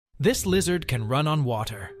This lizard can run on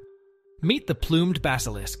water. Meet the plumed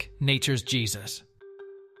basilisk, nature's Jesus.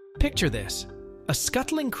 Picture this, a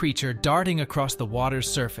scuttling creature darting across the water's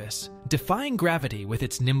surface, defying gravity with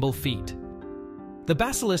its nimble feet. The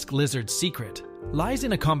basilisk lizard's secret lies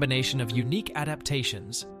in a combination of unique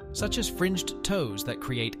adaptations, such as fringed toes that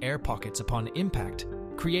create air pockets upon impact,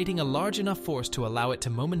 creating a large enough force to allow it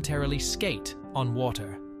to momentarily skate on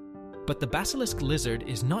water. But the basilisk lizard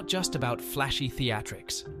is not just about flashy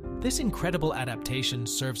theatrics. This incredible adaptation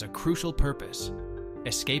serves a crucial purpose: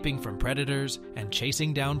 escaping from predators and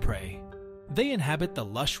chasing down prey. They inhabit the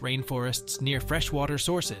lush rainforests near freshwater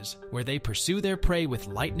sources, where they pursue their prey with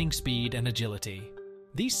lightning speed and agility.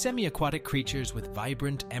 These semi-aquatic creatures with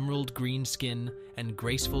vibrant emerald green skin and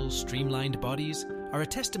graceful, streamlined bodies are a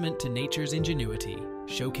testament to nature's ingenuity,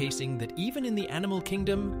 showcasing that even in the animal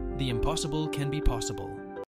kingdom, the impossible can be possible.